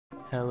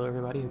Hello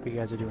everybody, hope you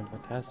guys are doing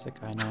fantastic.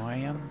 I know I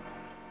am.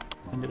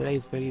 In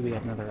today's video we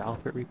have another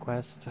outfit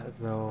request,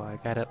 though I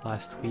got it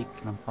last week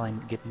and I'm probably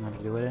getting around to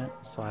doing it,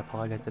 so I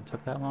apologize it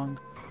took that long.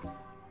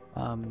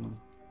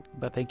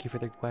 But thank you for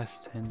the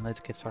request and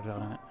let's get started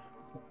on it.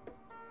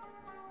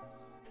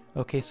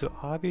 Okay, so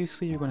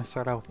obviously you're going to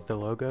start out with the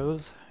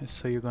logos,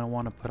 so you're going to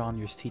want to put on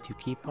your C2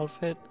 keep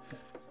outfit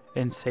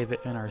and save it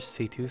in our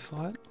C2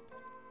 slot.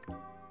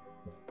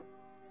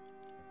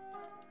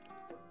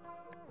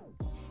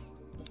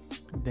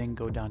 Then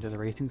go down to the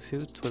racing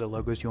suits with the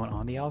logos you want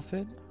on the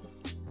outfit.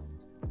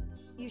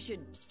 You should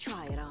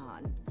try it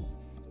on.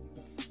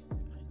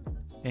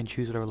 And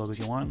choose whatever logos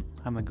you want.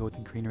 I'm gonna go with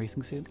the green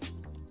racing suit.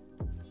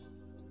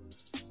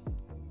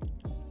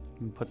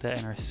 And put that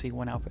in our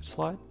C1 outfit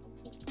slot.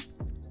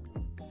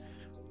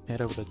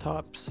 Head over to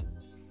tops.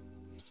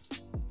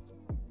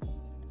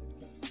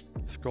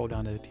 Scroll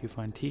down to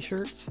find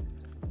t-shirts.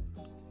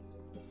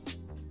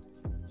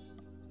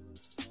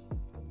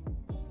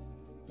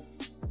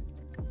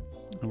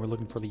 And we're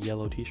looking for the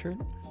yellow t-shirt.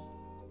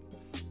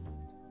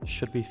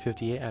 Should be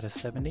 58 out of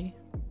 70.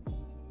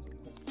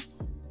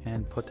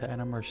 And put that in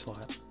a merge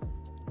slot.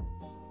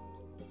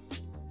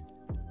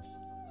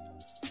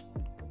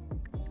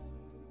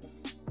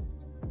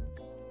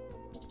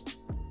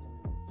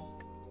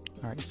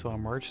 Alright, so our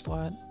merge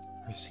slot,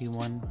 our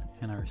C1,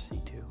 and our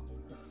C2.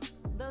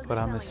 Put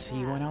on the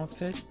C1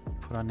 outfit,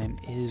 put on an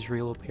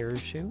Israel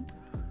parachute.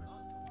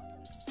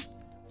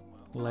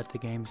 Let the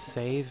game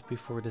save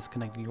before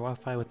disconnecting your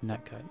Wi-Fi with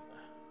netcut.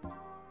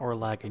 Or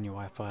lagging your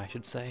Wi-Fi, I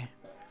should say.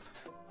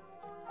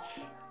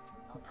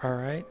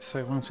 Alright,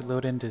 so once we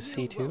load into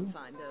C2,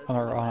 on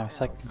our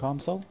second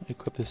console,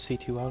 equip the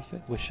C2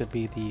 outfit, which should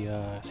be the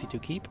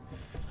C2 keep.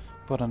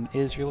 Put on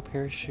Israel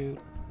parachute,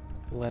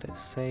 let it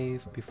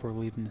save before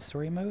leaving the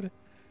story mode.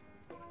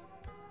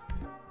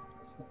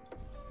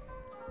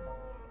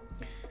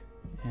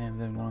 And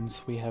then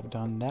once we have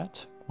done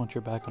that, once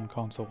you're back on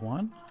console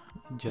 1,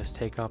 just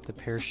take off the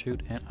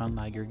parachute and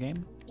unlag your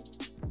game.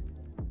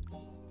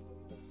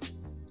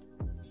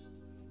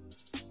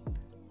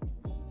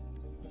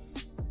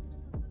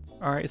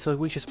 Alright, so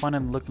we should spawn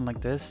in looking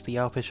like this. The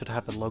outfit should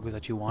have the logos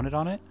that you wanted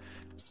on it.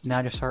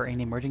 Now to start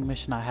any merging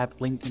mission, I have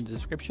linked in the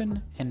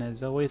description, and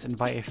as always,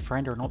 invite a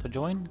friend or an alt to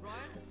join,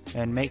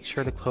 and make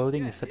sure the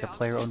clothing is set to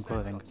player-owned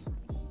clothing.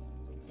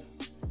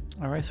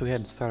 Alright, so we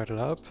had started it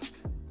up.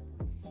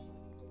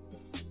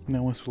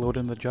 Now once we load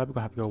in the job, you're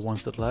going to have to go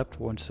once to the left,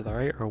 once to the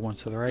right, or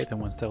once to the right, then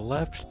once to the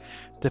left,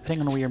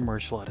 depending on where your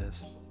merge slot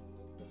is.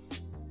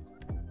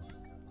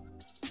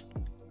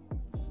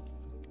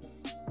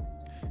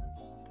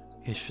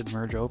 It should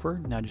merge over.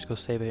 Now just go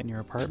save it in your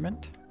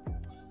apartment.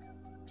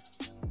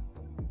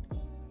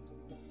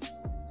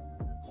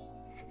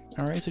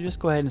 Alright, so just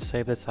go ahead and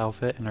save this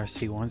outfit in our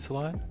C1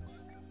 slot.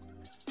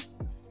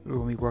 We're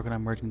going to be working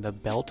on merging the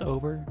belt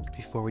over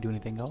before we do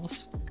anything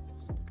else.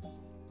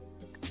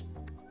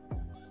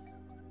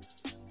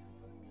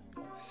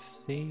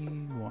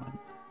 C1.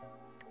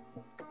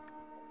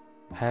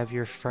 Have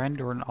your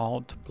friend or an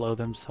alt blow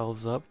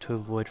themselves up to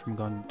avoid from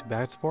going to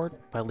backsport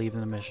by leaving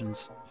the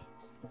missions.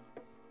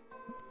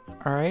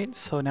 Alright,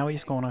 so now we're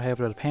just going ahead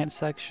to the pants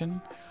section.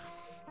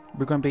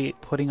 We're going to be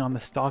putting on the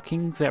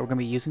stockings that we're going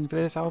to be using for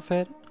this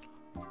outfit.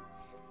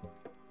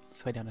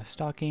 So down to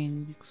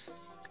stockings.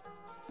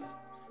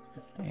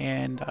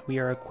 And we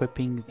are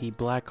equipping the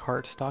black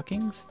heart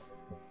stockings.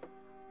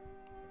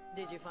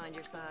 Did you find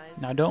your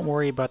size? Now don't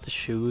worry about the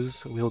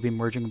shoes, we'll be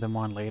merging them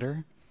on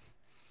later.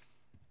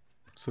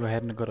 So go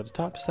ahead and go to the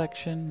top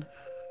section.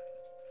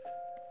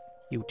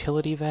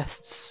 Utility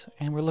vests,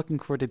 and we're looking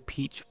for the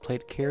peach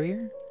plate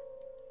carrier.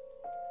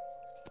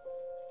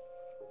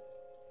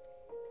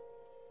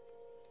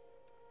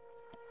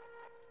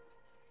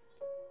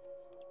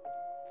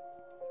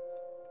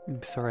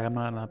 I'm sorry, I'm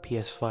not on a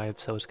PS5,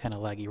 so it's kind of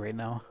laggy right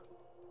now.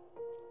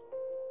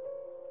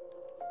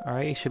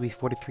 Alright, it should be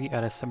 43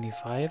 out of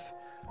 75.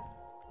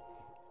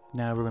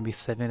 Now we're going to be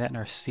setting that in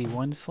our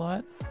C1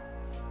 slot.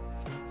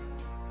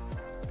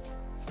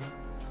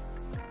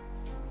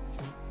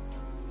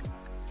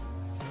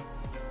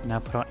 Now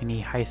put on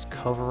any heist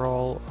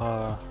coverall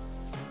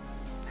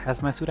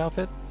hazmat suit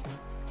outfit.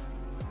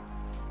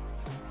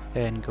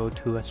 And go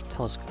to a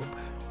telescope.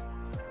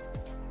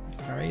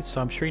 Alright,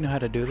 so I'm sure you know how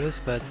to do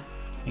this, but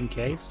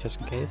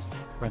just in case,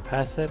 run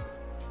past it,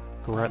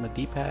 go right on the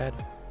D-pad,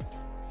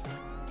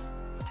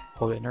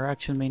 hold the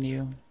interaction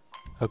menu,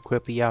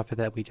 equip the outfit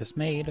that we just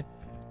made,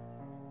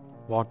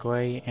 walk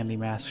away, and the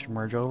mask should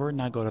merge over.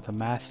 Now go to the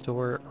mask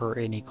store or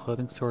any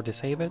clothing store to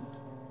save it.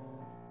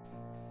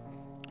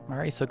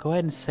 Alright, so go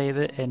ahead and save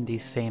it in the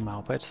same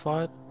outfit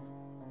slot.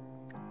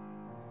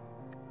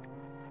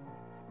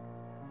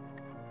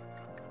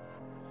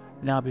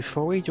 Now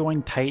before we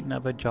join Titan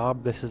of a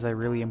job, this is a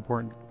really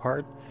important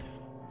part.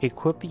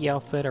 Equip the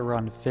outfit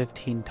around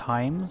 15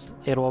 times.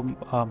 It'll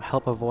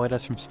help avoid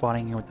us from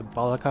spawning in with the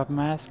Balakov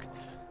mask.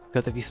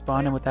 Because if you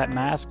spawn in with that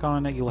mask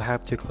on it, you'll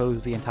have to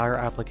close the entire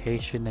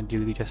application and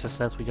do the just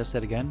as we just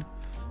did again.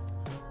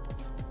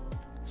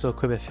 So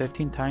equip it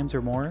 15 times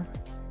or more.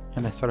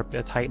 and then start up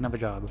the Titan of a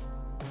job.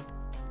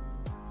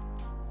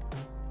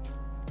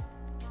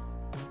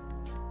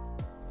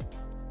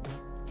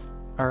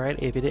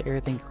 Alright, if you did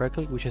everything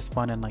correctly, we should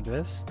spawn in like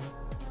this.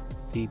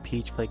 The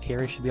peach plate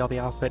carrier should be all the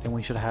outfit, and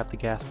we should have the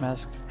gas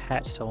mask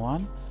hat still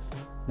on.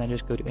 Then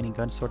just go to any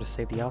gun store to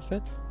save the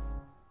outfit.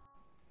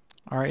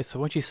 Alright, so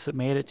once you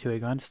made it to a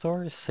gun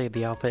store, save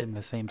the outfit in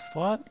the same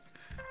slot.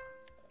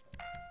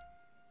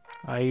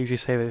 I usually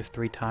save it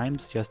 3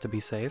 times just to be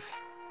safe.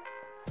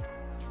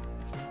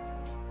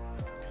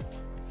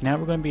 Now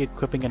we're going to be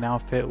equipping an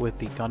outfit with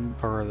the gun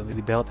or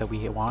the belt that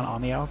we want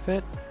on the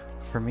outfit.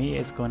 For me,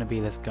 it's going to be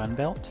this gun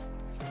belt.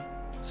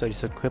 So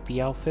just equip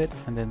the outfit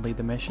and then leave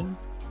the mission.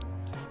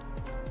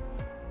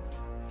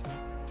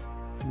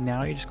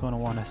 Now you're just going to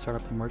want to start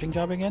up the merging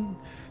job again.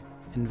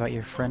 Invite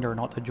your friend or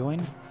not to join,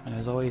 and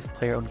as always,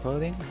 play your own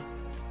clothing.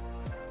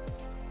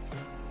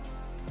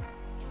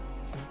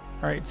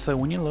 Alright, so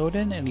when you load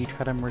in and you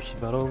try to merge the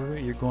belt over,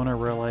 you're going to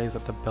realize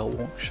that the belt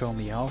won't show on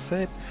the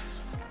outfit,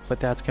 but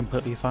that's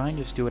completely fine.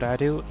 Just do what I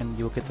do and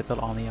you'll get the belt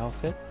on the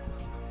outfit.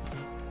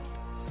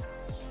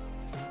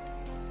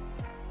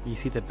 You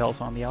see the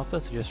belt's on the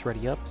outfit, so just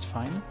ready up, it's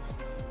fine.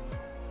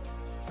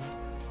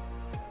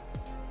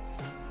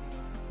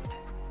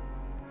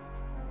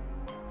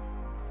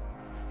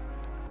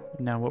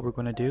 Now what we're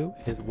going to do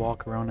is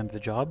walk around in the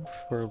job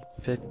for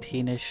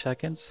 15-ish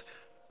seconds.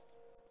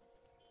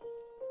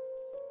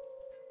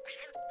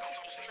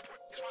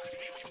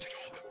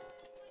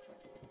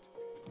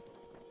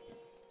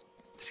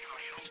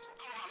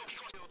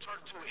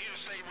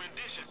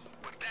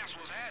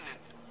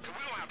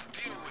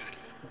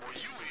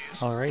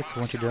 Alright, so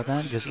once you've done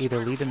that, just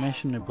either leave the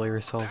mission or blow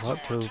yourself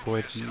up to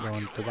avoid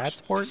going to that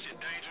sport.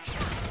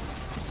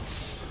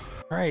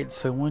 Alright,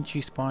 so once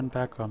you spawn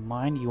back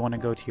online, you want to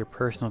go to your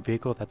personal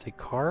vehicle, that's a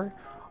car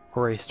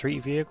or a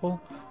street vehicle.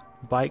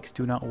 Bikes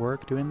do not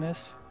work doing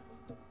this.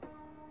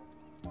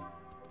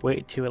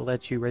 Wait till it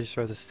lets you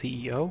register as a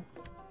CEO.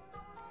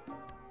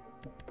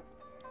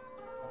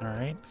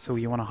 Alright, so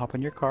you want to hop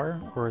in your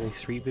car or a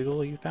street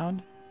vehicle you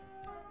found.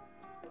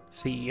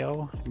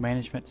 CEO,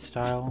 management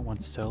style,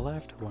 once to the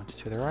left, once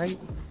to the right.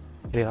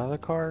 Get out of the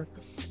car,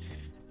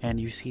 and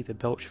you see the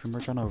belt should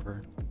merge on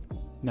over.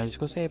 Now just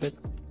go save it.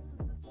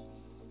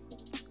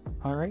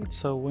 Alright,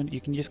 so when you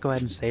can just go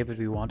ahead and save if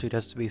you want to,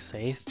 just to be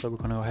safe, but we're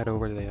going to go head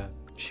over to the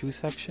shoe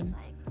section.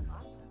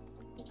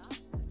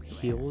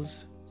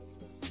 Heels.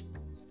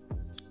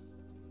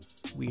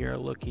 We are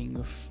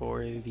looking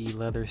for the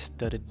leather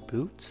studded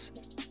boots.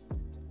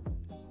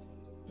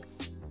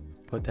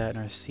 Put that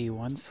in our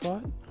C1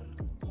 slot.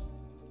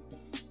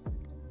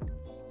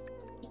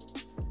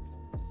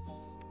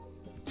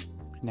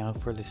 Now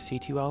for the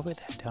C2 outfit,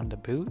 head down to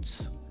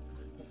boots.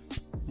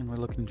 And we're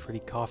looking for the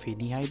coffee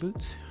knee-high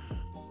boots.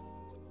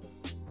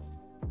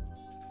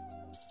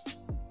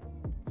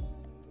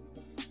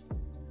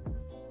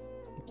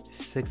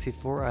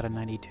 $64 out of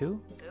 92.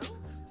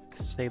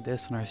 Save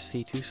this in our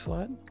C2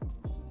 slot.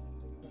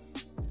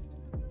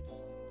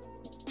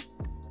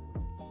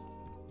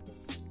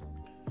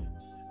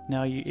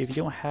 Now if you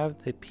don't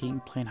have the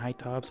pink plain high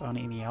tops on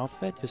any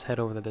outfit, just head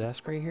over to the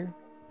desk right here.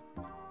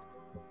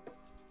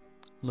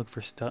 Look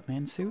for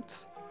stuntman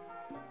suits.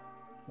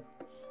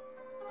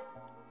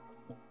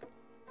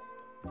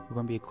 We're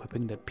going to be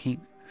equipping the pink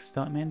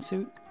stuntman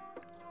suit.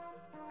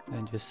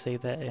 And just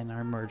save that in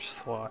our merge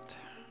slot.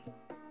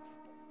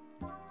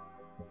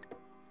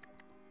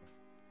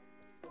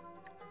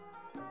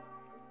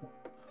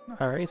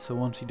 Alright, so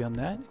once you've done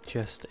that,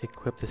 just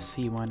equip the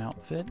C1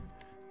 outfit.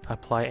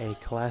 Apply a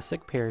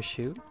classic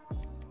parachute.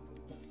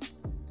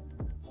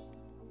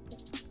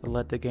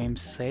 Let the game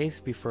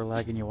save before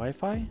lagging your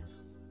Wi-Fi.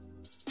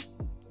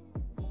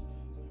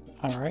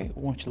 Alright,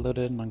 once you load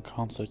it in on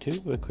console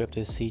 2, equip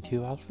the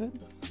C2 outfit.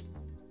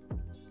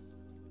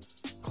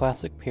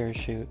 Classic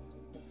parachute.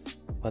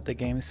 Let the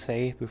game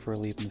save before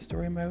leaving the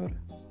story mode.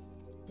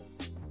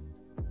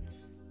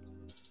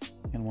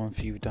 And once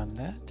you've done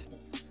that,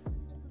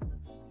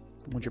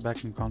 once you're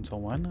back in console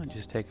 1,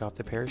 just take off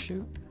the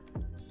parachute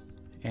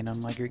and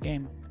unlock your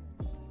game.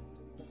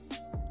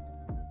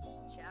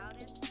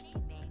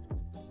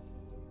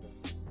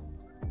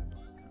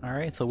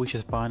 Alright, so we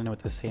should spawn in with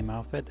the same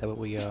outfit that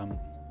we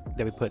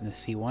put in the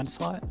C1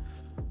 slot.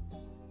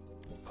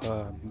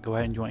 Go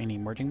ahead and join any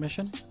merging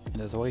mission,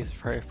 and as always,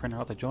 try a friend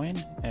out to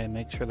join, and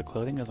make sure the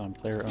clothing is on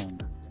player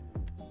owned.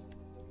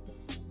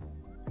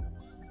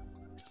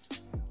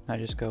 Now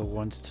just go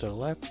once to the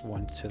left,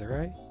 once to the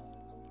right,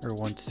 or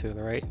once to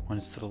the right,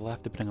 once to the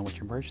left, depending on what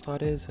your merge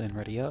slot is, and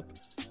ready up.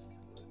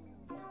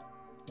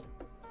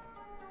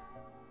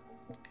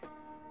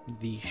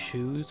 The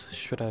shoes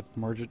should have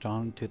merged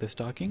onto the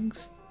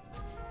stockings,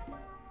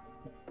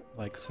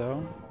 like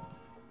so.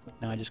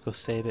 Now just go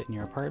save it in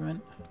your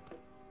apartment.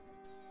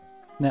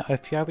 Now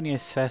if you have any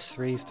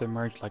accessories to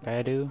merge like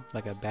I do,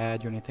 like a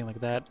badge or anything like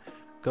that,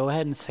 go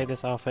ahead and save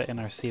this outfit in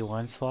our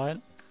C1 slot.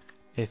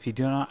 If you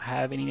do not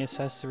have any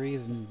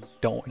accessories and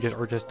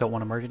just don't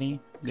want to merge any,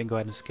 then go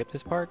ahead and skip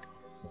this part.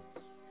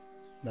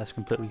 That's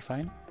completely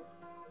fine.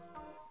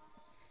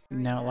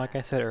 Now, like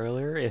I said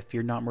earlier, if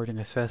you're not merging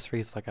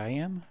accessories like I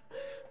am,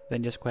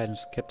 then just go ahead and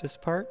skip this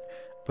part.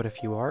 But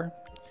if you are,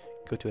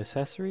 go to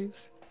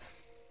accessories,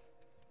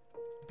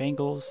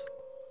 bangles,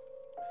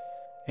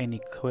 and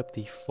equip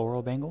the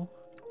floral bangle.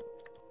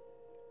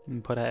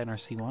 And put that in our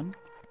C1.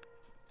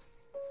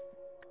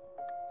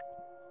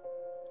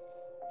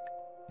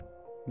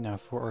 Now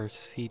for our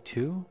C2,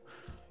 you're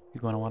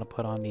going to want to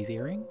put on these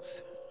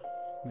earrings.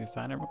 Let me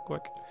find them real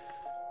quick.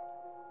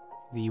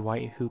 The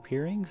white hoop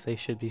earrings, they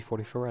should be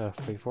 44 out of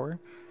 44.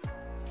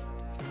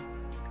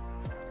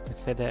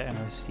 Let's set that in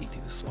our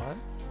C2 slot.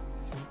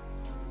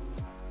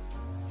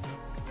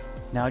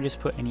 Now just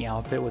put any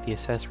outfit with the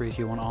accessories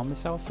you want on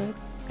this outfit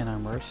in our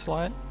merge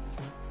slot.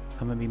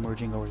 I'm going to be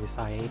merging over this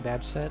IA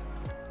badge set.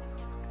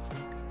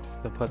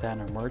 So put that in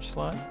our merge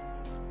slot.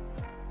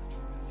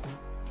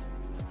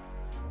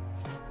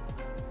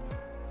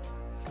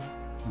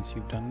 Once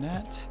you've done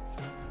that,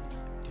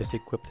 just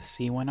equip the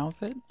C1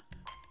 outfit.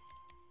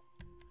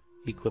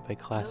 Equip a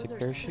classic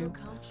parachute.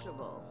 So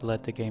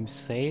Let the game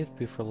save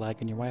before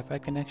lagging your Wi-Fi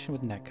connection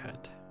with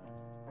netcut.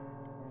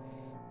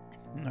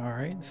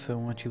 Alright, so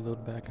once you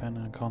load back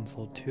on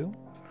console 2,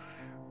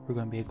 we're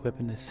going to be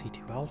equipping the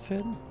C2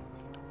 outfit.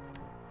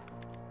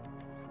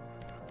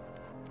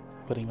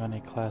 Putting on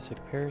a classic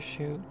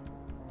parachute.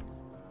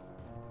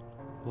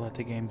 Let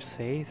the game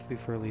save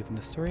before leaving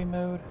the story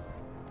mode.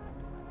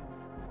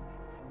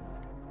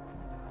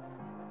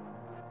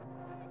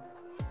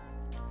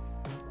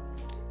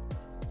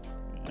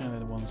 And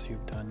then once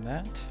you've done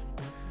that,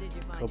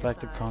 go back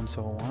to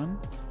console 1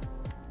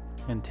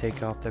 and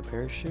take off the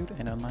parachute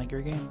and unlock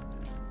your game.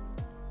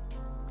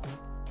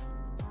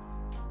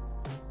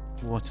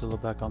 Once you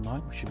load back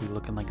online, we should be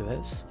looking like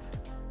this.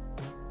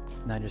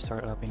 Now just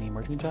start up any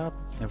merging job,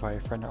 invite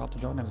your friend or alt to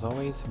join, and as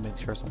always, make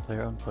sure it's on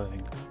player own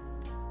footing.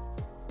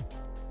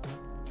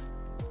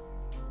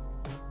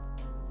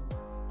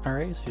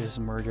 Alright, so just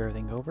merge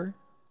everything over.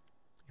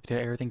 If you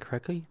did everything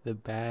correctly, the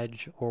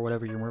badge or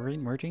whatever you're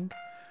merging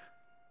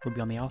will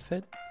be on the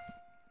outfit.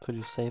 So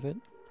just save it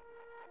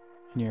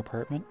in your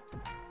apartment.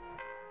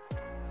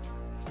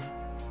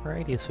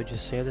 Alrighty, so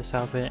just save this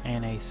outfit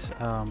in a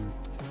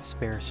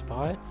spare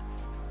spot,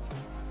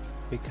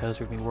 because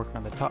we're going to be working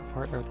on the top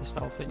part of this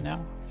outfit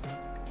now.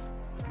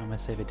 I'm going to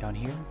save it down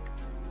here.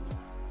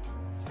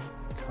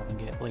 Calling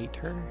it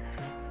later.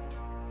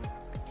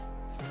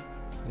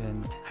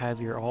 And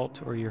have your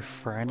alt or your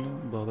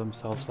friend blow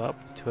themselves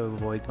up to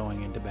avoid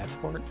going into bad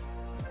sport.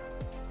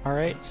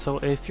 Alright, so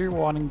if you're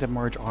wanting to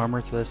merge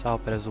armor to this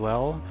outfit as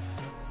well,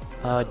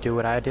 do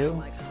what I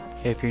do.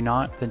 If you're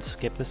not, then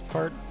skip this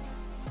part.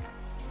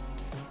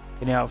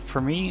 Now, for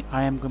me,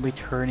 I am going to be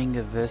turning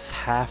this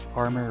half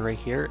armor right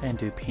here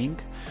into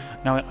pink.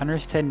 Now, I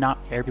understand not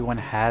everyone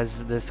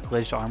has this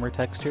glitched armor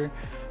texture,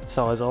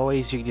 so as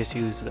always, you can just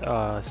use,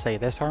 say,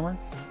 this armor,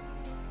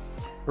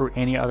 or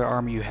any other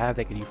armor you have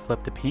that can you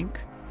flip to pink.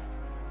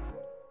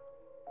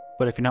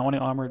 But if you're not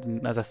wanting armor,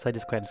 then as I said,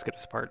 just go ahead and skip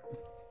this part.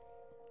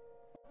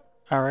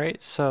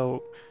 Alright,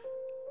 so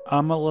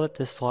I'm going to let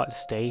this slot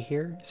stay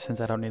here, since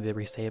I don't need to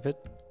resave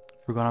it.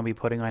 We're going to be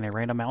putting on a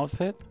random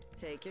outfit.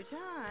 Take your time.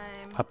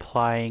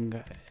 Applying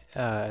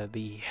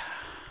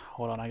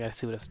hold on, I gotta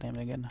see what it's named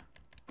again.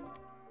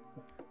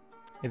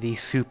 The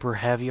super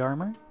heavy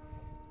armor.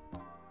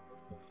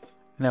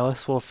 Now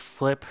this will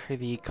flip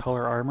the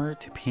color armor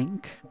to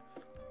pink.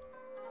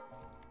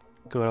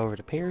 Go over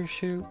to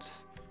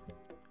parachutes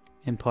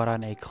and put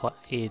on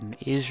an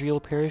Israel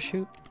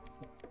parachute.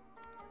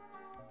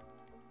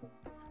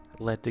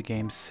 Let the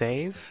game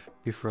save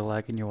before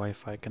lagging your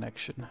Wi-Fi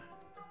connection.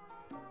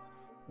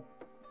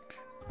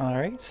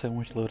 Alright, so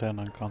once you load out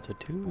on console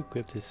 2,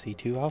 equip the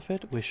C2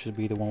 outfit, which should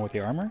be the one with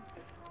the armor.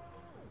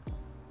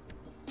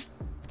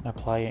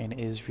 Apply an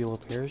Israel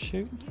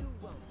parachute.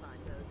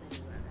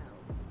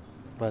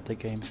 Let the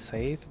game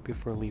save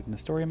before leaving the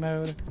story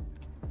mode.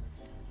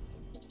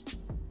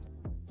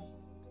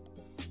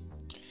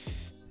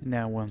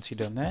 Now once you've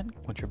done that,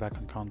 once you're back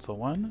on console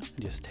 1,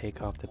 just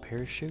take off the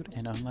parachute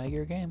and unlag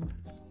your game.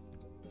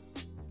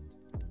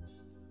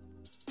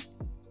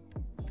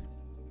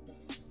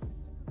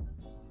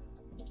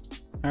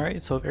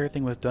 Alright, so if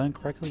everything was done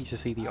correctly, you should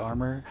see the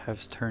armor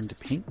has turned to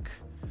pink.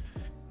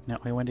 Now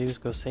all you want to do is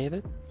go save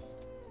it.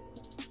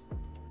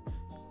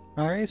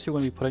 Alright, so we're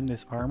going to be putting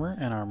this armor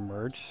in our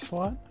merge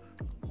slot.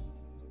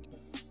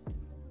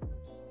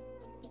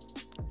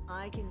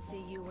 I can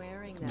see you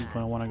wearing that. You're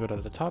going to want to go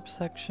to the top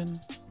section.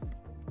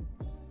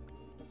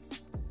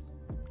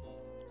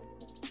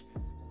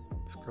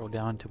 Scroll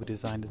down to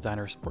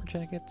designer sport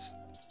jackets.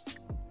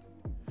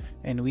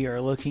 And we are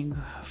looking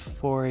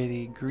for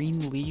the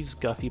green leaves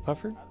Guffy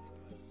puffer.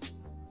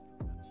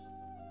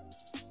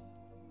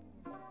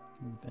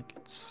 I think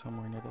it's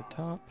somewhere near the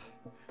top.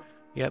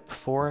 Yep,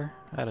 4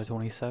 out of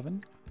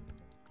 27.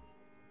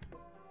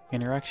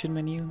 Interaction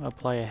menu,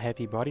 apply a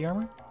heavy body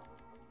armor.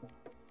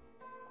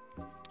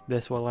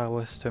 This will allow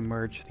us to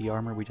merge the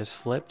armor we just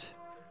flipped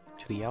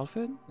to the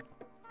outfit.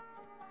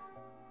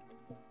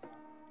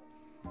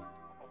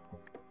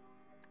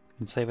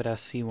 And save it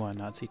as C1,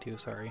 not C2,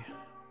 sorry.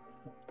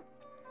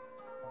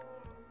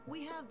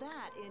 We have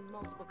that in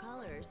multiple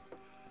colors.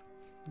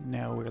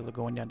 Now we're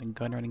going down to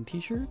gun running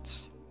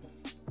t-shirts.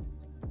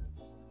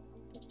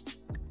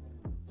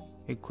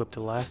 Equip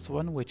the last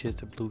one, which is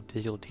the blue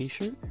digital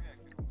t-shirt.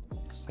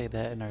 Say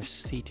that in our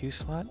C2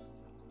 slot.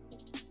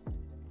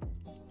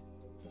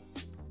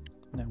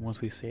 Then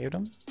once we saved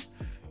them,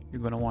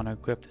 you're going to want to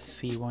equip the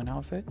C1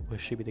 outfit,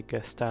 which should be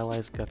the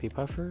stylized Guppy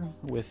Puffer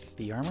with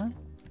the armor.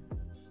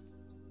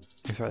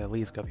 Or sorry, the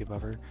least Guppy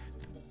Puffer.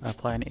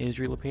 Apply an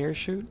Israel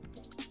parachute.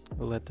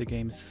 Let the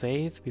game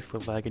save before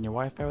lagging your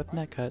Wi-Fi with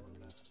netcut.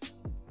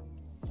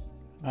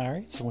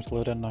 Alright, so once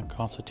loaded on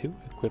console 2,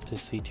 equip the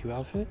C2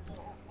 outfit.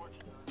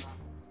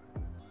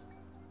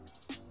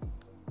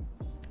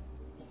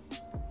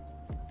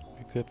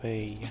 Equip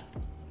a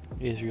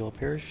Israel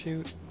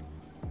parachute.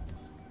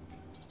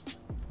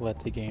 Let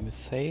the game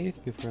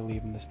save before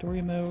leaving the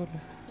story mode.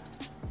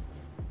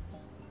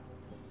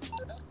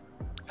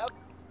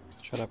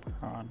 Shut up,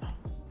 Ron.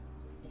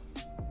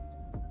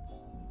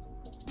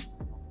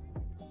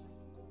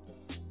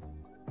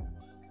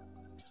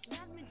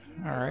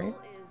 Alright,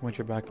 once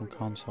you're back on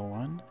console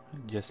 1,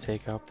 just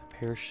take off the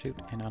parachute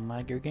and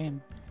unlag your game.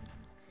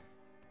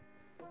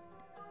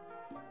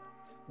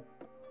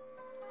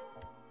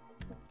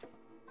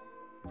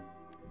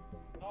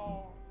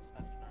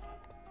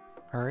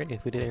 Alright,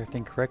 if we did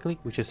everything correctly,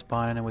 we should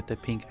spawn in with the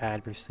pink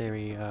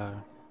adversary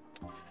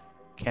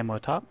camo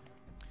top.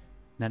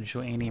 Now to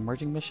show any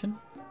emerging mission.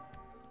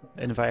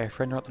 Invite a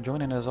friend to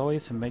join, and as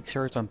always, make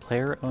sure it's on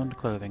player-owned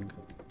clothing.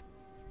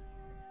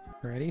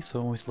 Alrighty, so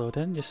when we load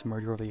in, just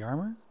merge over the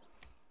armor.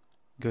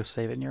 Go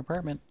save it in your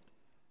apartment.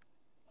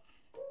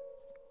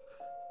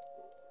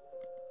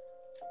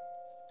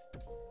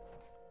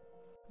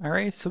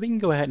 Alright, so we can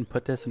go ahead and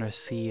put this in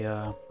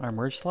our our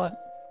merge slot.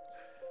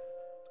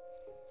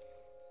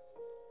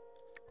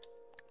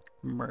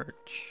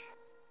 Merge.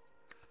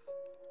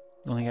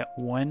 We only got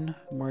one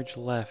merge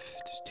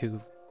left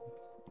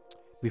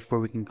before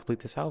we can complete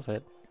this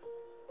outfit.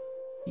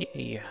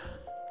 Yay.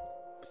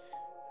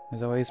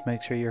 As always,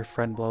 make sure your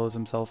friend blows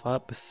himself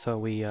up so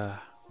we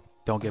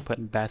don't get put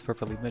in bad spot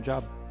for leaving the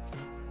job.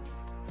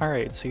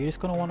 Alright, so you're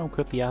just going to want to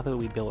equip the outfit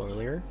we built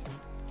earlier.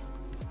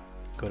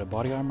 Go to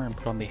body armor and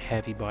put on the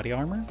heavy body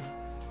armor.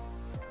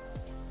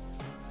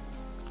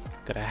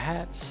 Go to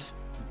hats,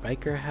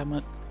 biker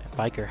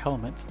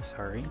helmets,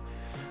 sorry.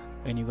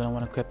 And you're going to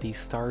want to equip the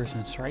Stars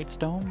and Stripes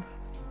dome,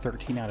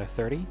 13 out of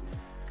 30.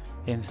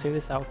 And save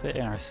this outfit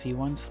in our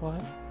C1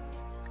 slot.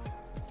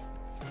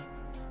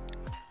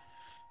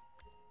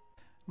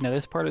 Now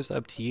this part is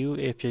up to you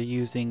if you're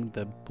using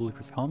the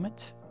bulletproof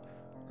helmet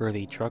or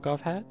the truck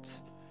off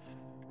hats.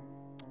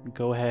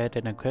 Go ahead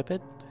and equip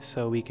it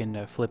so we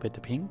can flip it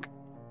to pink.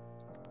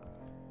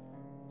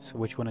 So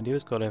what you want to do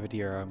is go over to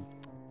your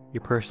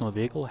personal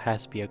vehicle. It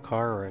has to be a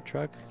car or a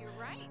truck. You're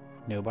right.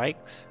 No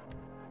bikes,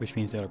 which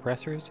means no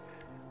oppressors.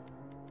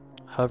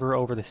 Hover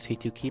over the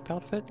C2 keep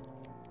outfit.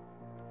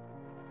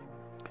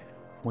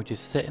 Once you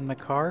sit in the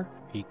car,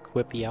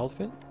 equip the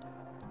outfit.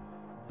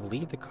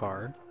 Leave the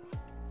car.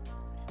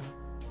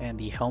 And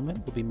the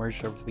helmet will be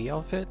merged over to the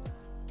outfit.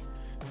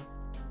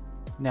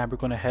 Now we're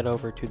going to head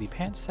over to the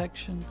pants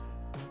section.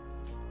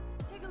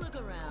 Take a look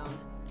around.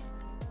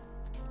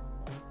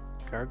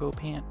 Cargo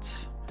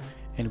pants.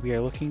 And we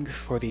are looking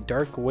for the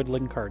dark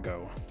woodland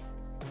cargo.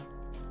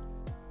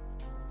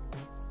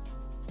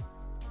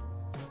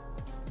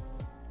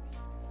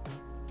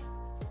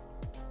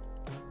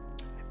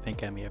 I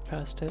think I may have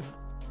passed it.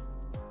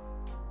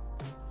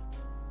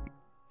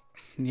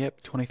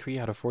 Yep, 23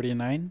 out of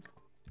 49.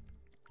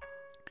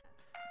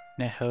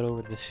 Now head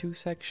over to the shoe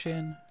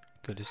section,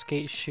 go to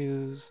skate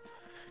shoes,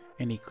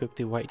 and equip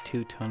the white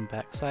two-tone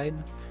backside.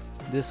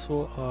 This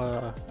will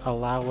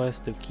allow us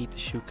to keep the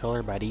shoe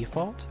color by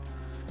default.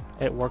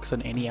 It works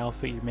on any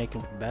outfit you're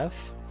making with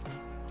BEFF.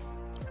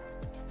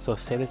 So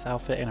save this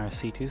outfit in our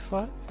C2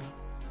 slot.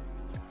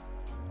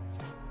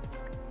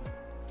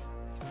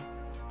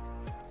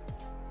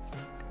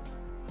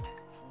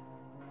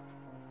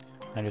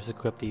 Now just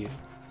equip the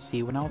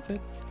C1 outfit,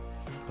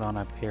 put on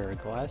a pair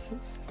of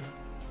glasses,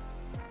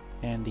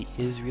 and the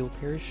Israel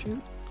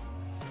parachute.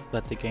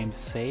 Let the game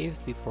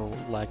save before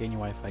lagging your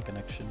Wi-Fi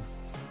connection.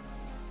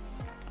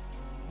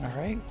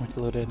 Alright, once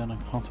loaded on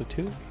console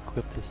 2,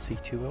 equip the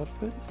C2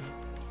 outfit.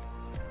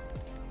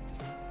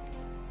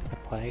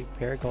 Apply a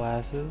pair of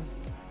glasses,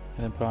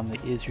 and then put on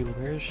the Israel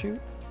parachute.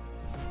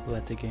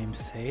 Let the game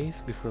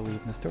save before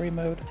leaving the story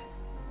mode.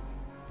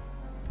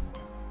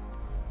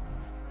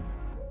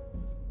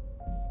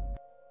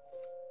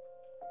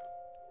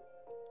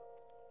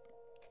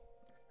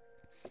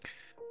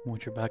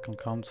 Once you're back on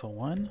console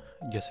 1,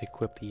 just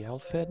equip the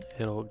outfit.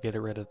 It'll get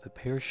rid of the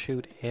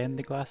parachute and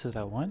the glasses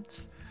at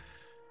once.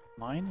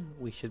 Mine,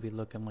 we should be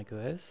looking like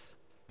this.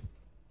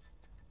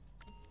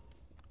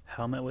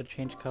 Helmet would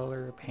change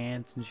color,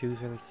 pants and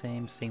shoes are the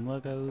same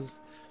logos.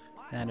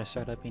 And to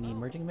start up any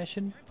merging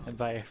mission,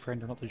 invite a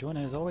friend or not to join,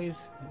 and as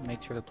always,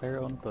 make sure to play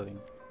your own clothing.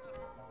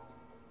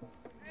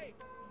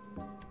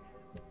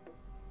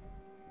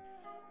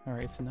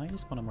 Alright, so now you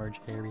just want to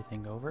merge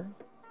everything over.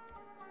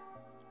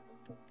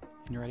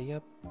 and ready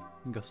up,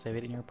 and go save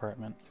it in your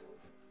apartment.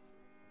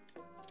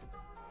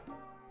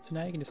 So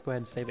now you can just go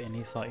ahead and save it in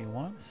any slot you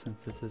want,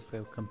 since this is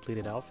the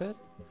completed outfit.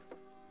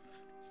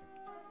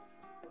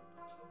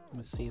 I'm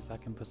gonna see if I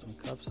can put some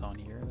cuffs on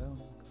here though,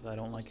 because I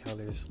don't like how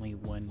there's only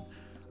one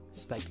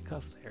spiked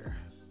cuff there.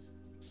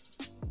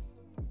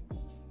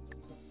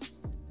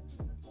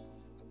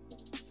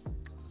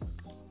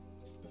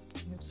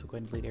 Yep, so go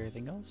ahead and delete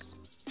everything else.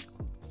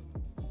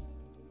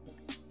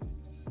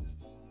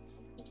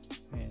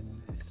 And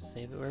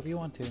save it wherever you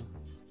want to.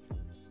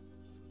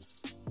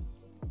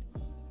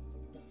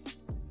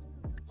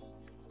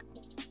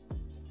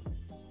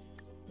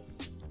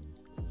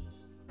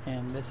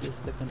 And this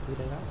is the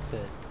completed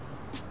outfit.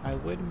 I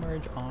would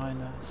merge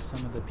on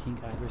some of the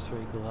pink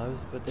adversary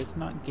gloves, but it's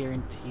not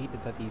guaranteed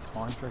that these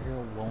arms right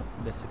here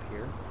won't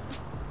disappear,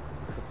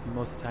 because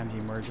most of the times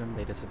you merge them,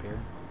 they disappear.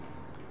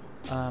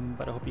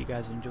 But I hope you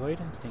guys enjoyed.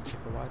 Thank you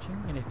for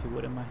watching, and if you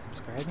wouldn't mind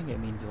subscribing, it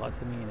means a lot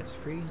to me and it's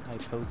free. I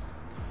post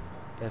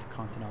BEFF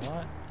content a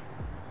lot,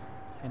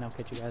 and I'll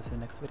catch you guys in the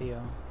next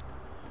video.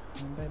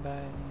 Bye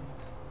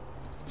bye.